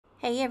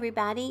Hey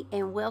everybody,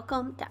 and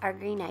welcome to our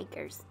Greene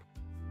Acres.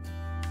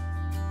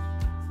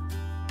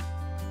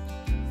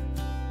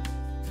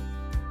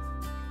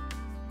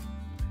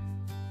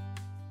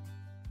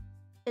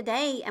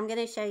 Today I'm going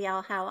to show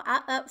y'all how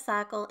I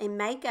upcycle and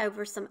make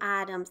over some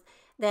items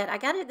that I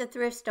got at the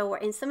thrift store,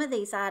 and some of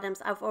these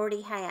items I've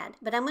already had,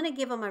 but I'm going to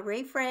give them a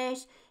refresh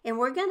and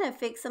we're going to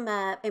fix them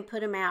up and put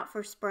them out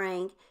for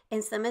spring,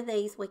 and some of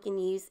these we can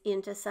use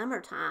into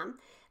summertime.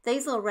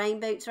 These little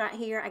rain boots right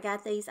here, I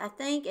got these I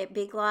think at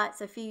Big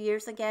Lots a few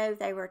years ago.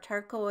 They were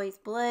turquoise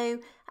blue.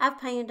 I've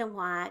painted them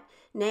white.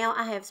 Now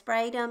I have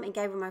sprayed them and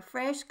gave them a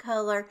fresh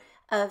color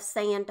of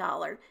Sand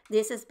Dollar.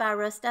 This is by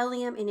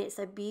Rust-Oleum and it's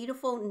a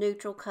beautiful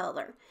neutral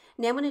color.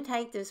 Now I'm going to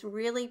take this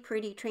really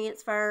pretty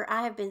transfer.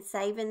 I have been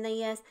saving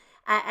this.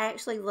 I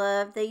actually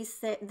love this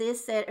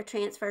set of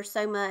transfers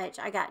so much.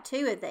 I got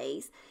two of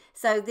these.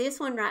 So this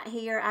one right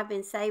here, I've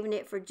been saving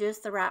it for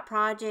just the right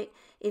project.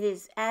 It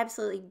is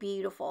absolutely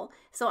beautiful.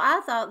 So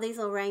I thought these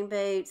little rain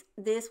boots,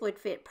 this would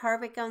fit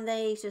perfect on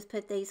these. Just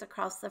put these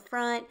across the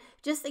front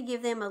just to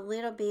give them a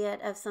little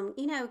bit of some,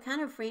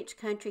 kind of French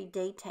country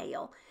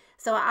detail.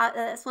 So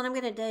that's what I'm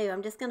going to do.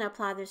 I'm just going to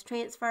apply this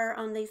transfer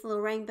on these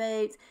little rain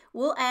boots.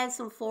 We'll add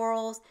some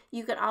florals.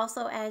 You could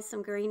also add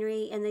some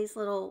greenery in these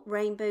little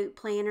rain boot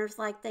planters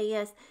like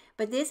this.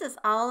 But this is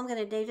all I'm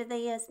going to do to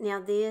this. Now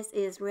this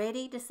is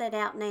ready to set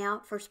out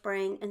now for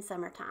spring and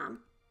summertime.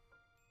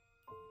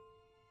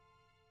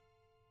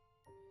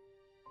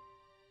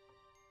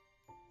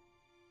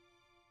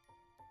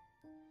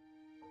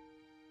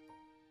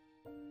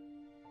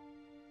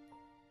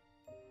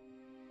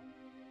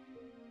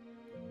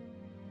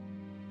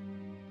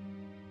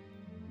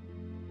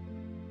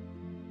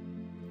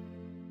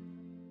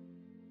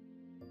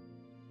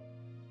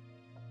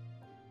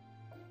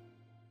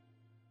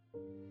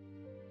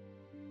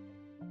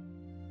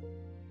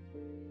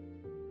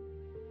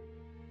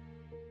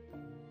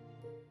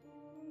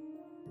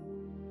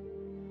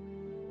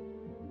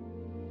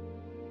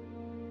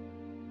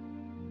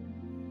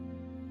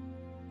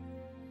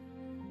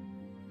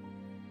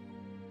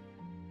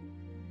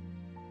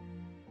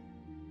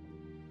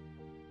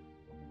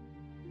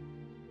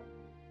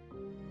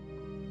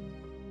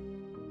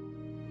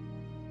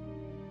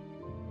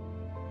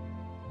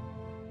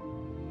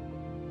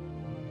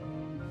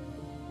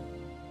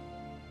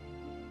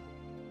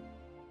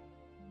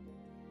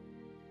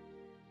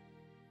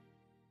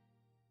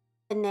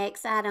 The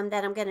next item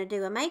that I'm going to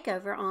do a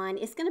makeover on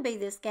is going to be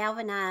this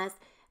galvanized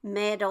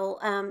metal.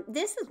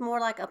 This is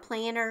more like a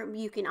planter.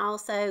 You can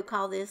also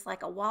call this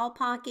like a wall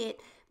pocket,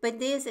 but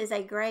this is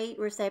a great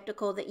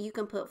receptacle that you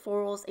can put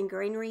florals and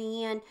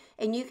greenery in,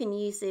 and you can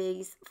use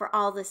these for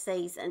all the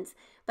seasons.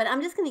 But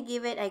I'm just going to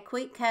give it a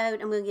quick coat.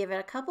 I'm going to give it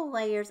a couple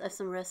layers of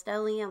some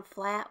Rust-Oleum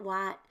flat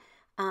white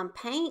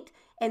paint,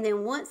 and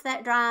then once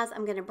that dries,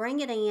 I'm going to bring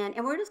it in,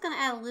 and we're just going to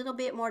add a little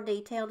bit more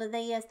detail to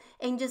this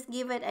and just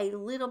give it a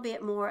little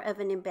bit more of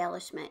an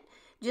embellishment.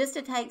 Just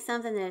to take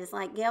something that is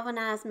like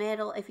galvanized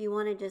metal, if you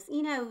want to just,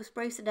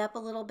 spruce it up a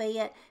little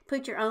bit,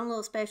 put your own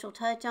little special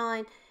touch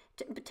on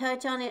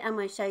it, I'm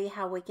going to show you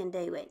how we can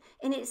do it.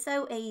 And it's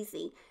so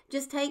easy.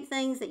 Just take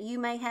things that you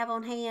may have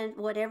on hand,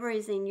 whatever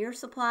is in your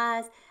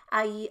supplies.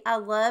 I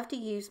love to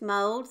use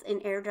molds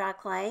and air dry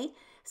clay.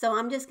 So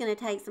I'm just going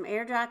to take some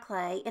air dry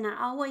clay, and I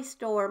always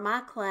store my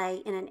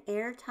clay in an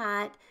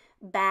airtight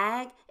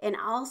bag, and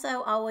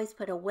also always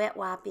put a wet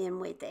wipe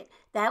in with it.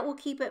 That will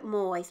keep it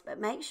moist, but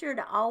make sure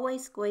to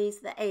always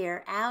squeeze the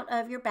air out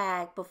of your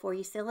bag before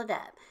you seal it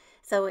up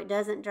so it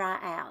doesn't dry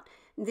out.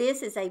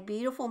 This is a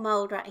beautiful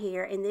mold right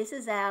here, and this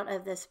is out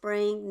of the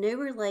spring new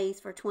release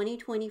for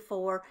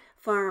 2024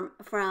 from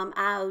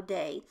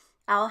IOD.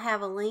 I'll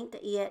have a link to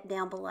it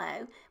down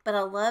below, but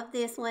I love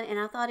this one, and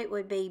I thought it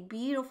would be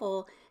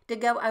beautiful to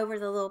go over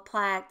the little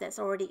plaque that's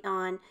already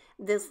on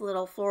this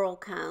little floral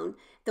cone.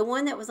 The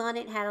one that was on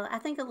it had, I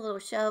think, a little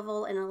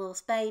shovel and a little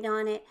spade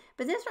on it,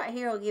 but this right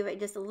here will give it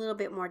just a little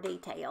bit more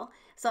detail.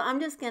 So I'm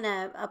just going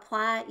to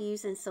apply it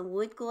using some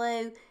wood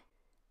glue.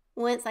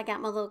 Once I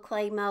got my little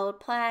clay mold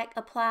plaque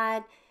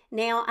applied,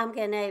 now I'm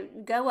going to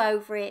go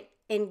over it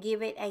and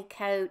give it a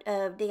coat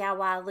of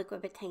DIY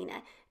Liquid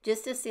Patina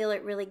just to seal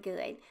it really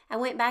good. I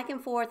went back and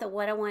forth of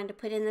what I wanted to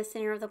put in the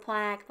center of the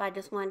plaque, if I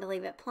just wanted to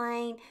leave it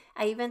plain.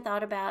 I even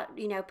thought about,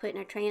 putting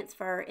a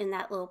transfer in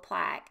that little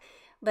plaque.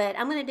 But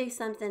I'm going to do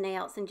something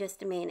else in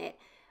just a minute.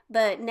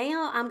 But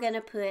now I'm going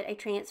to put a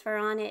transfer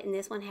on it, and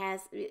this one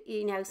has,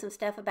 some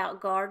stuff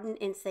about garden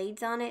and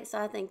seeds on it. So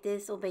I think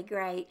this will be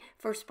great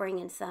for spring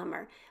and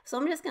summer. So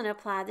I'm just going to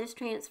apply this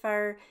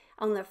transfer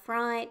on the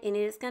front, and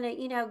it's going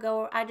to,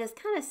 go, I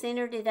just kind of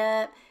centered it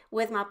up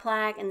with my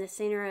plaque in the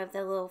center of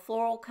the little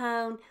floral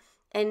cone,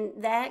 and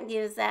that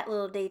gives that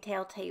little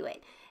detail to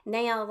it.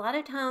 Now, a lot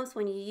of times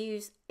when you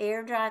use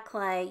air dry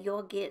clay,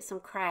 you'll get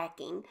some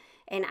cracking,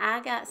 and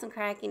I got some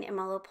cracking in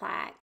my little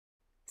plaque.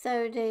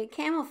 So to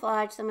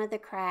camouflage some of the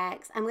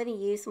cracks, I'm going to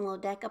use some little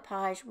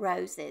decoupage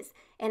roses.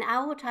 And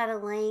I will try to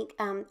link,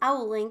 I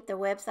will link the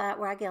website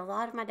where I get a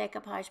lot of my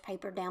decoupage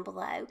paper down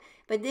below.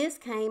 But this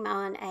came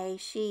on a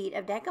sheet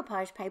of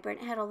decoupage paper and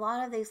it had a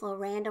lot of these little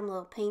random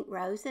little pink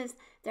roses.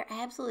 They're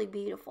absolutely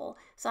beautiful.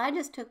 So I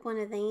just took one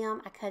of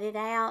them, I cut it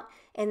out,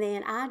 and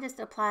then I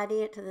just applied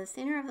it to the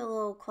center of the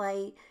little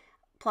clay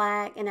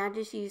plaque, and I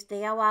just used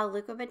DIY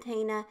Liquid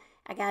Patina.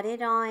 I got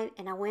it on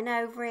and I went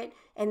over it,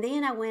 and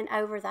then I went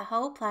over the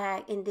whole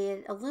plaque and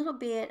did a little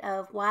bit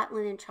of white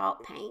linen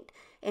chalk paint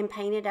and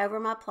painted over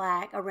my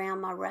plaque around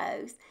my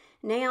rose.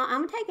 Now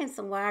I'm taking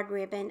some wired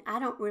ribbon. I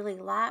don't really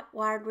like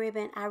wired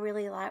ribbon. I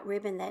really like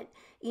ribbon that,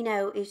 you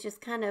know, is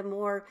just kind of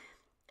more,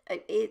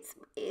 it's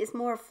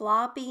more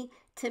floppy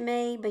to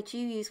me, but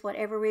you use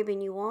whatever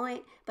ribbon you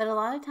want. But a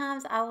lot of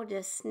times I will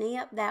just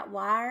snip that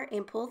wire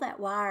and pull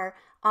that wire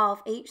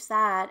off each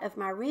side of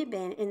my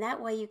ribbon, and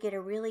that way you get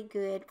a really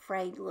good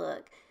frayed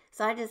look.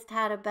 So I just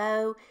tied a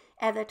bow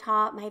at the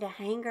top, made a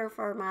hanger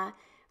for my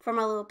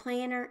little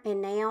planter, and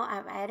now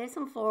I've added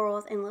some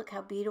florals, and look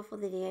how beautiful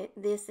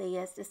this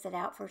is to set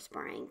out for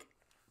spring.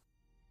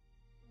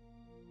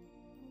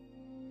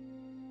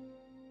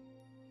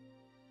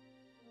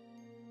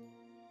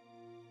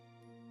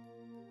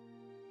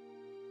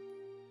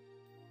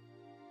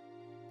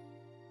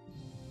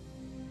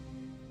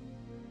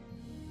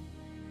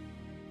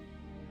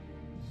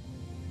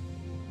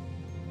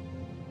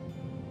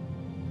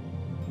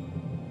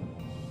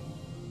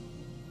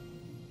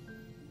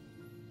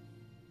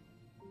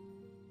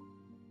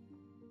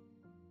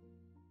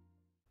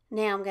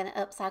 Now I'm going to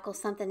upcycle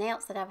something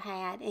else that I've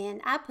had, and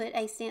I put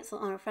a stencil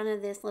on the front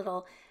of this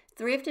little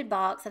thrifted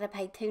box that I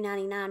paid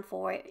 $2.99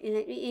 for it. And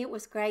it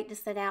was great to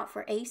set out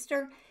for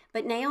Easter,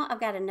 but now I've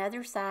got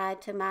another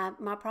side to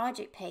my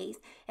project piece,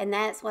 and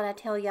that's what I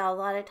tell y'all a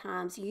lot of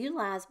times.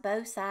 Utilize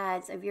both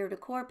sides of your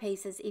decor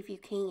pieces if you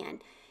can.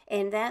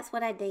 And that's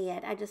what I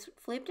did. I just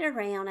flipped it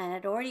around, and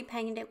I'd already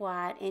painted it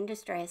white and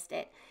distressed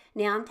it.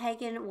 Now I'm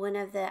taking one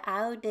of the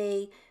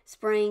IOD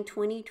Spring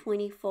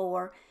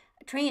 2024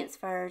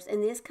 transfers,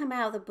 and this come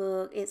out of the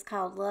book. It's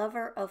called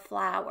Lover of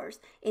Flowers,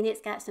 and it's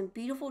got some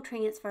beautiful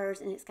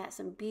transfers, and it's got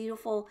some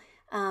beautiful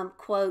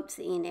quotes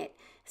in it.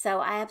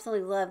 So I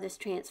absolutely love this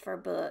transfer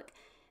book.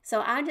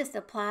 So I just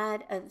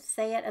applied a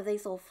set of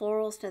these little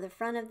florals to the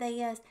front of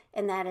this,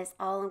 and that is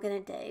all I'm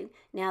going to do.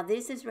 Now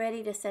this is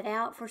ready to set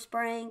out for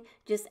spring.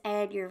 Just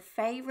add your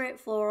favorite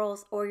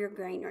florals or your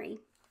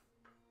greenery.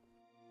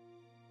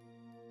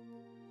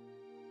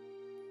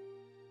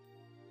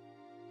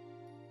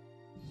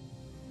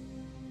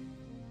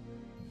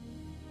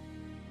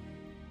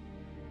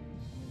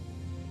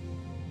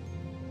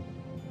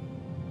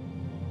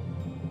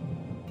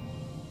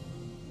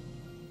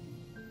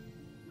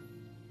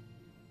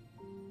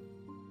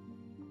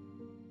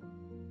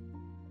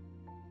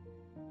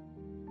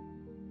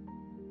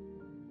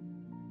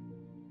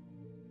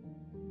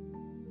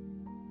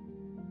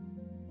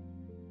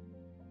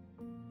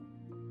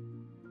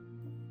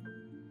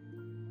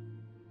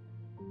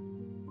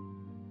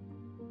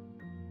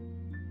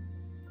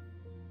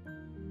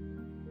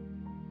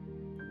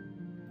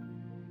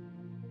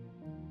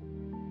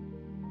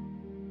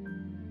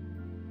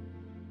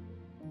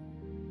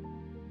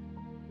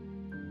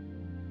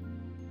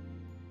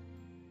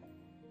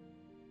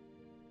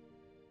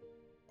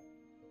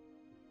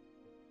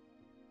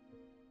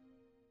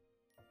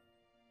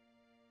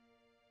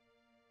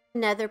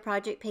 Another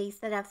project piece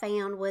that I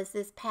found was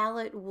this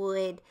Pallet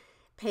Wood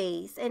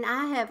piece, and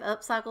I have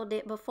upcycled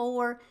it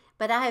before,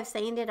 but I have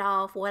sanded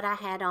off what I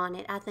had on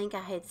it. I think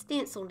I had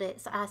stenciled it,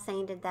 so I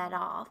sanded that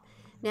off.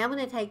 Now I'm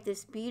going to take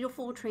this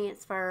beautiful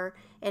transfer,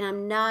 and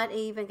I'm not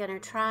even going to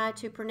try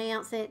to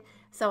pronounce it,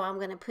 so I'm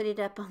going to put it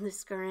up on the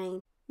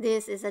screen.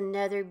 This is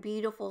another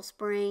beautiful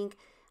spring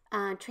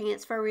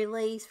transfer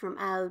release from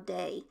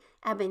IOD.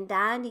 I've been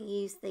dying to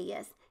use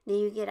this. Now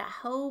you get a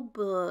whole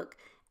book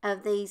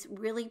of these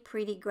really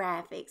pretty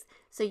graphics.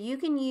 So you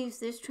can use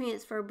this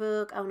transfer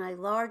book on a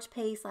large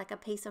piece, like a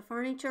piece of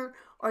furniture,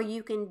 or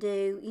you can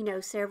do, you know,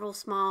 several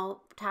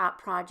small type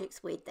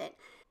projects with it.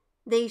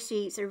 These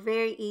sheets are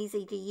very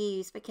easy to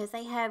use because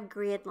they have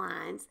grid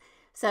lines.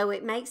 So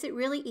it makes it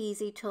really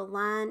easy to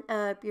line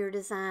up your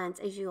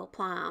designs as you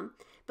apply them,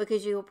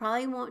 because you will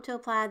probably want to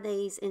apply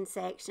these in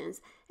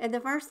sections. And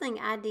the first thing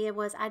I did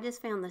was I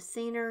just found the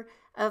center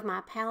of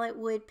my pallet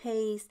wood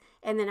piece,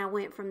 and then I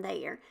went from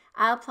there.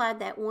 I applied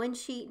that one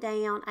sheet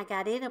down, I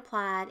got it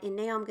applied, and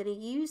now I'm going to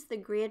use the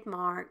grid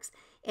marks,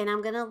 and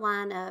I'm going to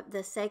line up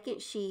the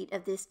second sheet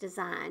of this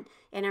design.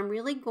 And I'm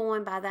really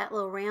going by that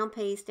little round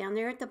piece down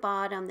there at the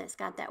bottom that's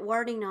got that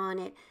wording on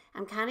it.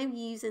 I'm kind of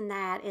using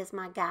that as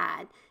my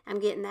guide. I'm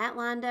getting that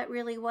lined up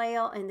really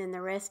well, and then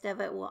the rest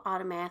of it will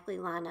automatically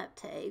line up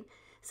too.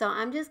 So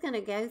I'm just going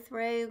to go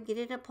through, get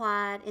it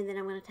applied, and then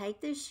I'm going to take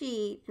this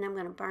sheet and I'm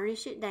going to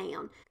burnish it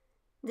down.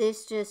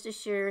 This just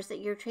assures that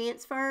your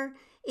transfer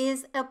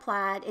is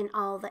applied in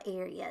all the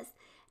areas.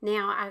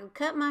 Now, I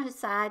cut my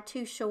side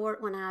too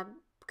short when I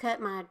cut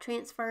my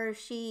transfer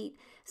sheet.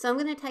 So I'm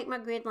going to take my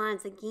grid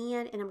lines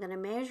again, and I'm going to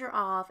measure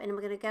off, and I'm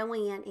going to go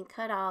in and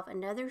cut off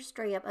another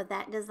strip of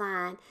that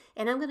design,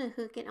 and I'm going to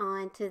hook it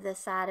on to the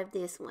side of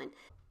this one.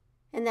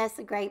 And that's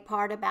the great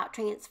part about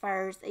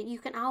transfers. You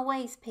can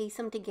always piece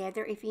them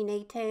together if you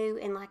need to.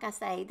 And like I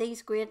say,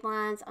 these grid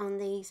lines on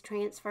these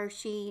transfer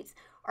sheets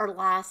are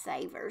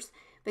lifesavers,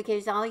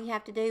 because all you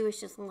have to do is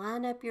just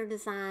line up your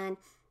design,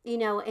 you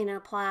know, and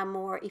apply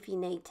more if you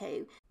need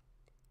to.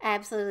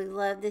 Absolutely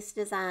love this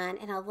design,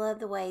 and I love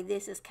the way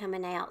this is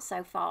coming out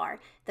so far.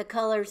 The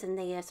colors in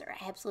this are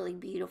absolutely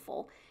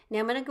beautiful. Now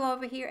I'm going to go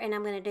over here and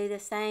I'm going to do the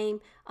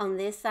same on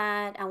this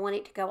side. I want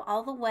it to go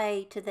all the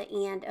way to the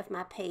end of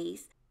my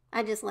piece.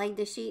 I just laid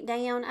the sheet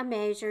down, I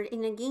measured,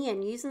 and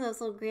again, using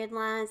those little grid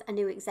lines, I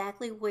knew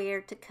exactly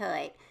where to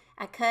cut.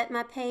 I cut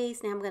my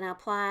piece, now I'm going to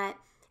apply it,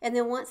 and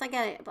then once I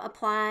got it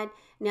applied,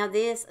 now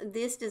this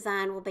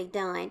design will be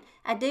done.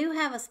 I do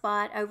have a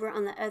spot over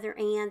on the other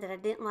end that I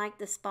didn't like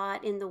the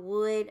spot in the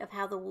wood of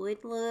how the wood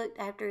looked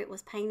after it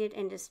was painted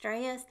and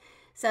distressed.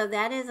 So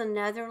that is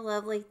another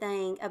lovely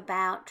thing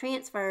about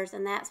transfers,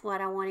 and that's what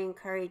I want to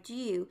encourage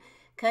you.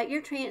 Cut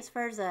your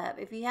transfers up.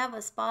 If you have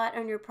a spot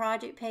on your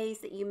project piece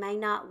that you may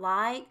not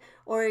like,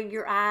 or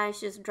your eye is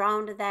just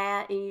drawn to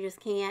that and you just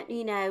can't,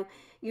 you know,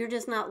 you're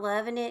just not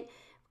loving it,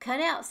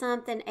 cut out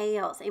something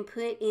else and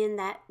put in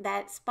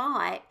that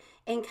spot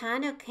and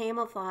kind of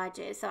camouflage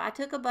it. So I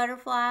took a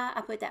butterfly,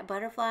 I put that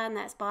butterfly in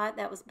that spot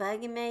that was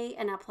bugging me,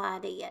 and I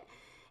applied it.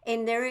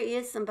 And there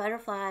is some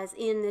butterflies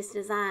in this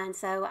design,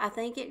 so I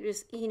think it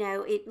just, you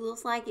know, it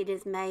looks like it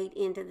is made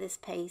into this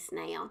piece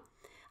now.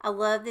 I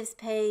love this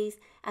piece.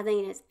 I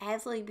think it's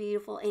absolutely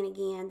beautiful. And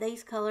again,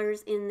 these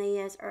colors in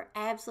this are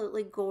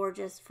absolutely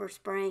gorgeous for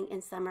spring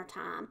and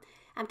summertime.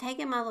 I'm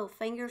taking my little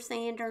finger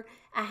sander.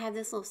 I have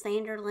this little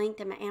sander linked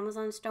in my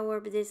Amazon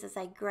store, but this is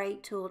a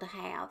great tool to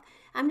have.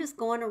 I'm just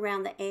going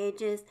around the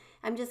edges.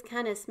 I'm just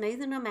kind of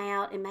smoothing them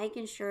out and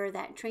making sure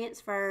that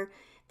transfer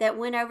that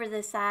went over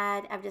the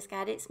side, I've just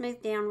got it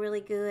smoothed down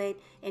really good.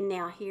 And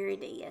now here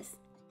it is.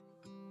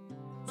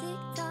 Tick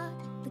tock,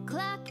 the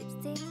clock keeps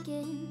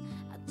ticking.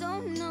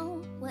 Don't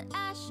know what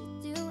I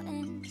should do,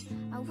 and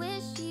I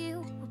wish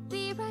you would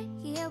be right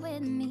here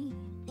with me.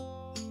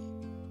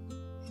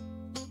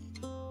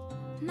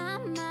 My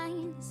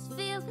mind is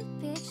filled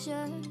with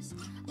pictures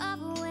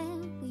of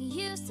when we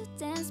used to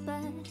dance,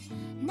 but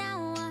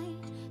now I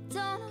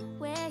don't know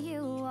where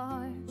you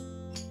are.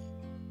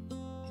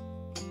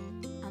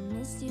 I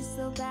missed you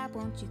so bad,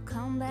 won't you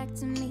come back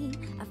to me?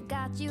 I've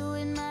got you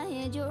in my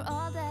head, you're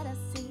all that I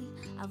see.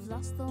 I've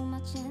lost all my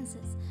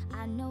chances,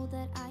 I know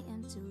that I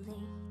am too late.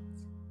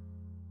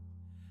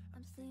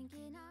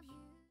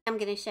 I'm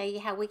going to show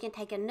you how we can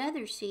take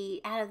another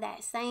sheet out of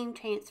that same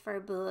transfer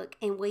book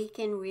and we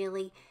can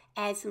really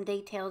add some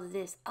detail to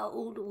this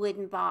old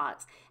wooden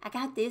box. I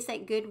got this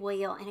at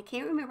Goodwill and I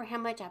can't remember how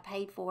much I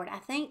paid for it. I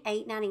think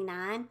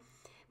 $8.99,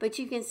 but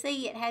you can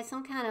see it has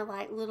some kind of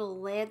like little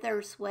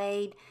leather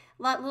suede,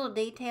 like little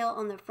detail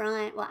on the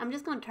front. Well, I'm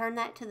just going to turn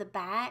that to the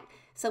back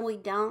so we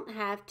don't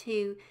have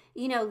to,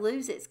 you know,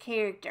 lose its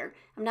character.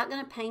 I'm not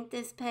going to paint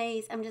this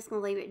piece. I'm just going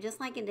to leave it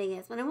just like it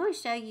is. But I want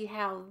to show you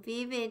how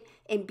vivid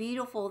and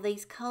beautiful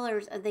these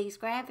colors of these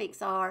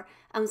graphics are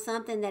on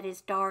something that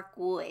is dark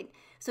wood.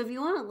 So if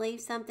you want to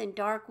leave something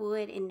dark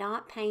wood and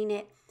not paint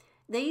it,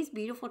 these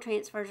beautiful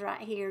transfers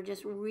right here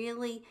just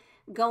really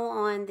go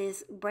on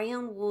this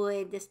brown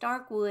wood, this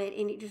dark wood,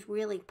 and it just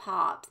really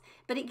pops.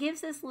 But it gives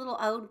this little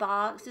old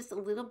box just a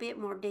little bit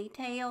more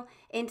detail,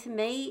 and to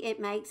me it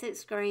makes it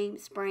scream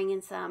spring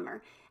and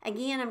summer.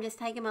 Again, I'm just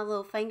taking my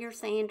little finger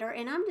sander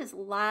and I'm just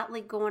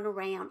lightly going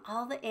around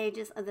all the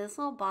edges of this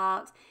little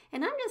box,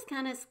 and I'm just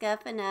kind of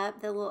scuffing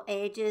up the little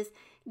edges,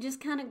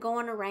 just kind of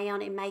going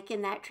around and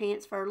making that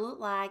transfer look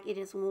like it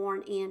is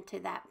worn into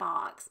that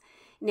box.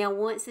 Now,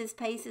 once this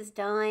piece is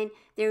done,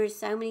 there is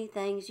so many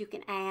things you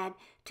can add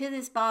to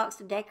this box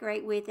to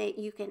decorate with it.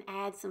 You can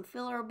add some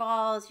filler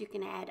balls. You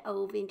can add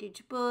old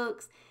vintage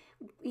books.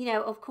 You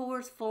know, of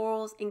course,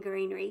 florals and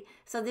greenery.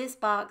 So this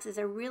box is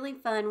a really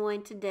fun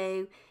one to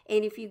do.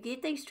 And if you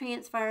get these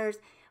transfers,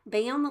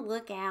 be on the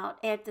lookout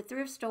at the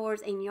thrift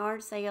stores and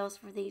yard sales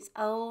for these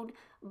old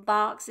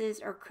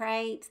boxes or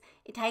crates.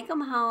 Take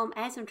them home,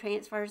 add some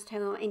transfers to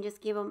them, and just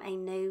give them a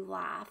new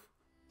life.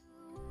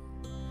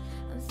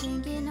 I'm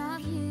thinking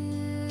of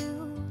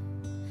you,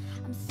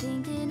 I'm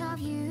thinking of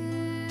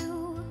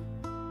you,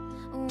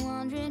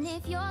 wondering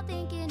if you're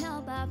thinking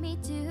about me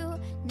too.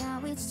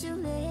 Now it's too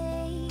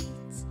late,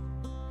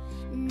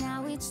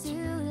 now it's too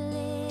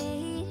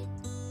late.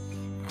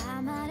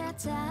 I'm out of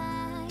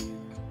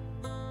time,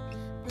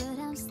 but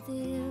I'm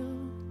still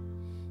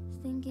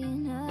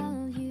thinking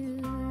of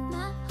you.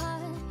 My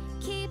heart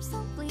keeps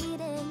on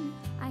bleeding,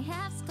 I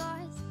have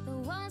scars, the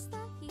ones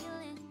that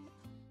healing.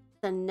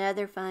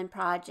 Another fun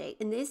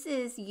project, and this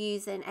is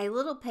using a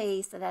little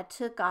piece that I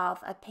took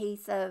off a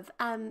piece of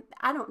I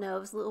don't know, it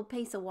was a little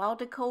piece of wall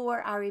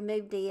decor. I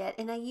removed it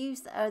and I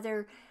used the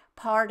other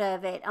part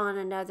of it on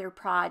another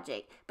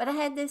project, but I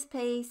had this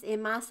piece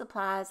in my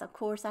supplies. Of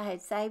course, I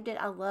had saved it.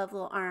 I love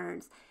little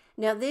urns.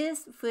 Now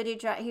this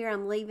footage right here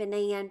I'm leaving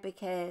in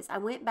because I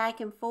went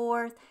back and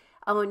forth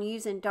on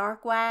using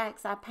dark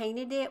wax. I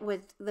painted it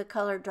with the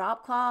color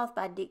Drop Cloth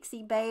by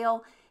Dixie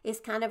Belle. It's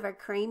kind of a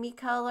creamy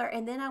color,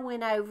 and then I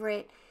went over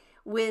it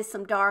with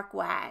some dark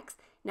wax.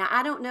 Now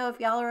I don't know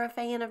if y'all are a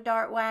fan of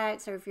dark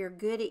wax or if you're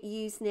good at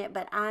using it,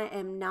 but I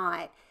am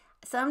not.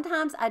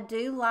 Sometimes I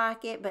do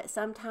like it, but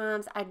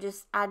sometimes I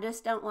just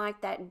don't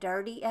like that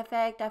dirty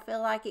effect I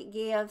feel like it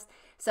gives.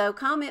 So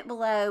comment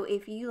below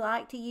if you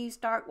like to use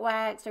dark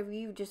wax or if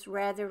you just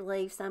rather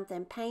leave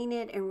something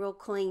painted and real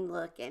clean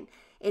looking.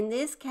 In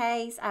this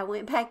case, I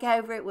went back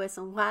over it with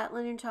some white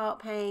linen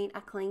chalk paint.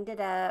 I cleaned it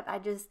up. I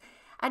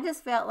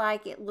just felt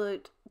like it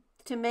looked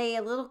to me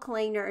a little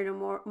cleaner and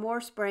a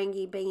more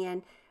springy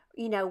being,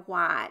 you know,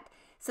 white.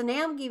 So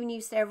now I'm giving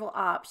you several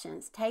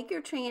options. Take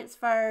your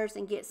transfers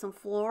and get some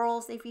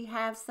florals if you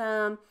have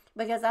some,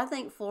 because I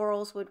think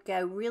florals would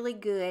go really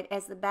good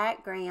as the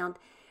background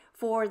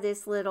for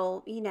this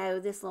little, you know,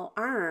 this little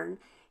urn.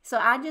 So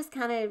I just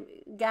kind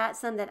of got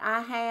some that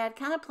I had,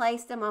 kind of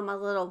placed them on my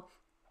little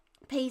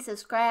piece of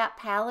scrap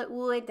pallet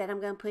wood that I'm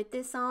going to put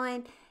this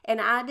on,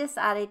 and I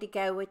decided to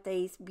go with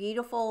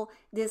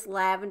this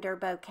lavender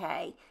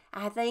bouquet.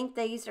 I think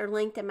these are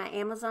linked in my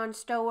Amazon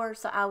store,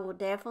 so I will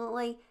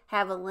definitely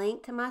have a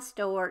link to my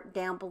store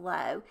down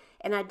below.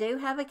 And I do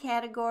have a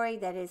category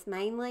that is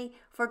mainly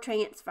for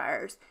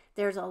transfers.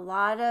 There's a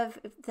lot of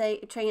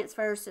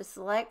transfers to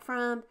select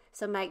from,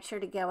 so make sure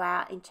to go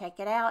out and check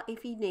it out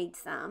if you need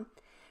some.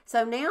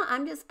 So now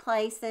I'm just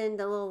placing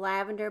the little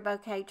lavender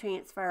bouquet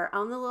transfer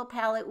on the little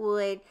pallet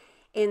wood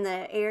in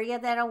the area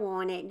that I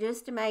want it,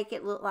 just to make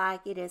it look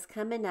like it is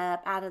coming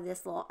up out of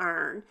this little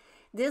urn.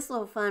 This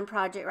little fun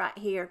project right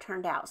here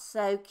turned out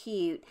so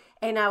cute,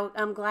 and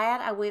I'm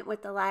glad I went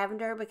with the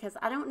lavender, because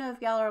I don't know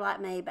if y'all are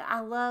like me, but I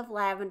love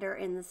lavender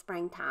in the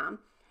springtime.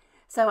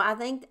 So I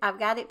think I've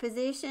got it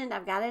positioned,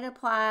 I've got it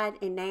applied,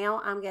 and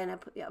now I'm going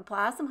to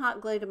apply some hot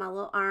glue to my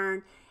little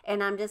urn,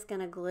 and I'm just going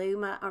to glue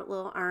my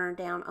little urn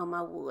down on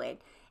my wood.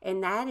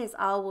 And that is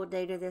all we'll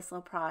do to this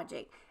little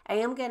project. I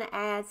am going to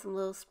add some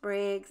little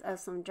sprigs of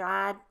some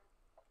dried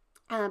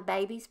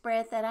baby's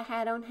breath that I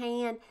had on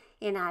hand,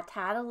 and I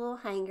tied a little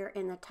hanger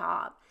in the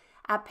top.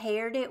 I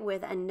paired it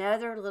with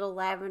another little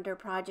lavender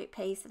project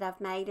piece that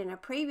I've made in a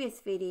previous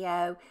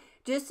video,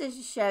 just to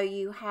show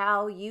you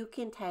how you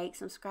can take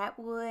some scrap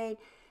wood,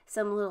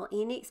 some little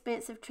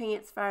inexpensive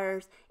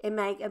transfers, and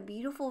make a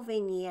beautiful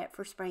vignette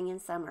for spring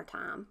and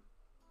summertime.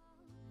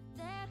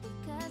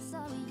 Because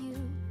of you.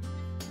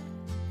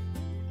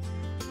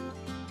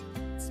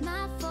 It's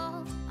my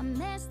fault, I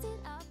messed it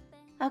up.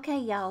 Okay,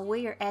 y'all,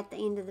 we are at the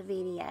end of the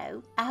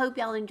video. I hope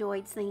y'all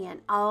enjoyed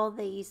seeing all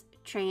these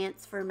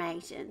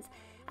transformations.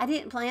 I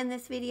didn't plan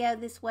this video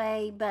this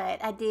way,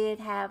 but I did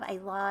have a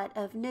lot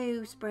of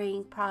new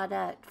spring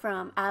product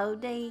from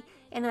IOD,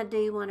 and I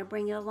do want to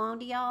bring it along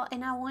to y'all,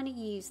 and I want to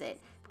use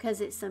it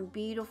because it's some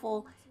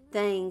beautiful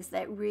things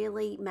that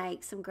really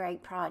make some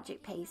great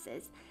project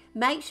pieces.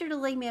 Make sure to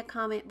leave me a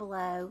comment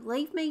below.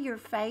 Leave me your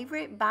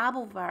favorite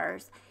Bible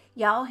verse.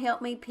 Y'all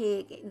help me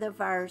pick the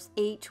verse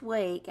each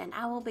week, and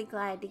I will be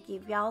glad to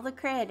give y'all the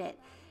credit,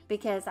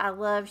 because I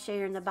love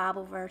sharing the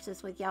Bible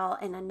verses with y'all,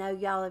 and I know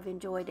y'all have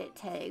enjoyed it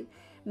too.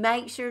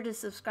 Make sure to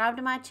subscribe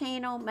to my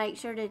channel. Make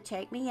sure to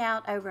check me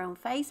out over on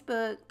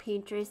Facebook,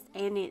 Pinterest,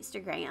 and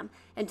Instagram.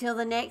 Until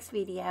the next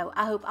video,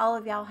 I hope all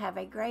of y'all have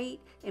a great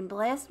and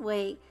blessed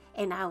week,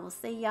 and I will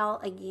see y'all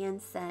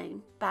again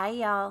soon. Bye,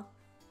 y'all.